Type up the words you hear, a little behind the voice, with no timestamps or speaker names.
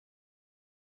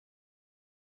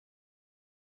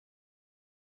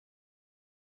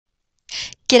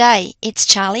G'day, it's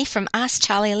Charlie from Ask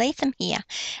Charlie Latham here,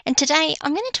 and today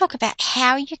I'm going to talk about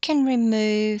how you can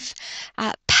remove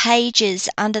pages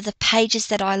under the pages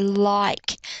that I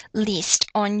like list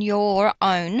on your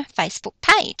own Facebook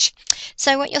page.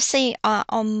 So what you'll see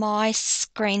on my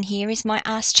screen here is my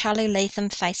Ask Charlie Latham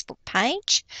Facebook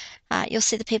page. You'll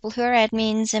see the people who are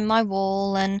admins and my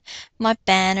wall and my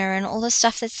banner and all the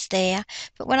stuff that's there,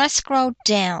 but when I scroll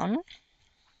down,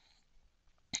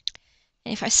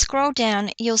 and if I scroll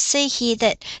down, you'll see here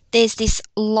that there's this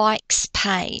likes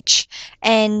page,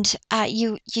 and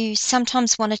you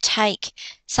sometimes want to take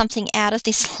something out of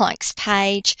this likes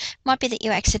page. Might be that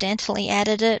you accidentally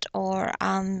added it, or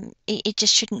it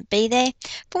just shouldn't be there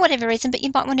for whatever reason, but you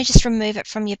might want to just remove it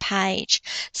from your page.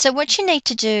 So what you need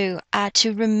to do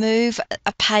to remove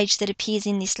a page that appears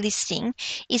in this listing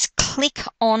is click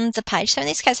on the page. So in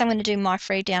this case, I'm going to do my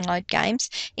free download games,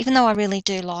 even though I really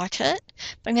do like it,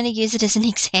 but I'm going to use it as an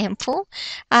example.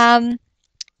 And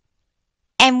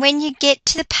when you get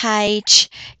to the page,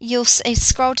 you'll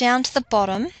scroll down to the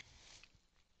bottom,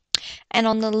 and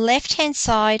on the left hand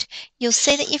side you'll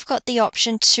see that you've got the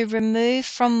option to remove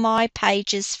from my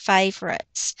page's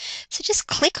favorites. So just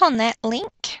click on that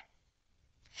link,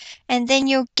 and then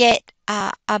you'll get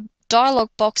a dialog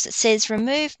box that says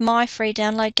remove my free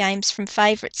download games from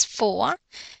favorites for,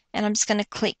 and I'm just going to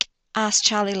click Ask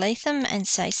Charlie Latham and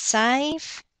say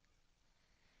save.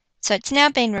 So it's now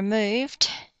been removed.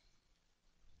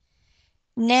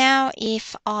 Now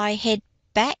if I head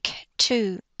back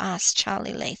to Ask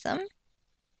Charlie Latham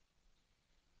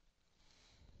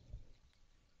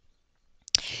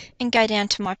and go down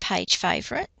to my page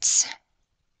favorites,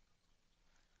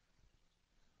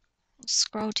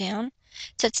 scroll down.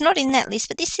 So it's not in that list,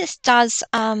 but this just does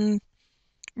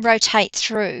rotate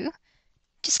through.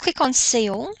 Just click on see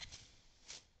all.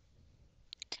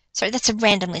 Sorry, that's a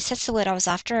random list. That's the word I was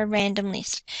after, a random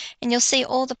list. And you'll see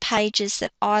all the pages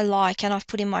that I like and I've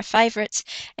put in my favorites,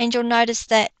 and you'll notice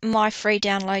that my free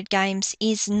download games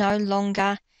is no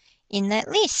longer in that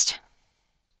list.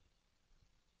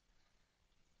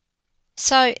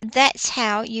 So that's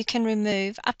how you can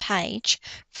remove a page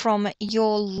from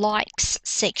your likes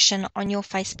section on your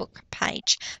Facebook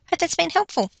page. Hope that's been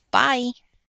helpful. Bye.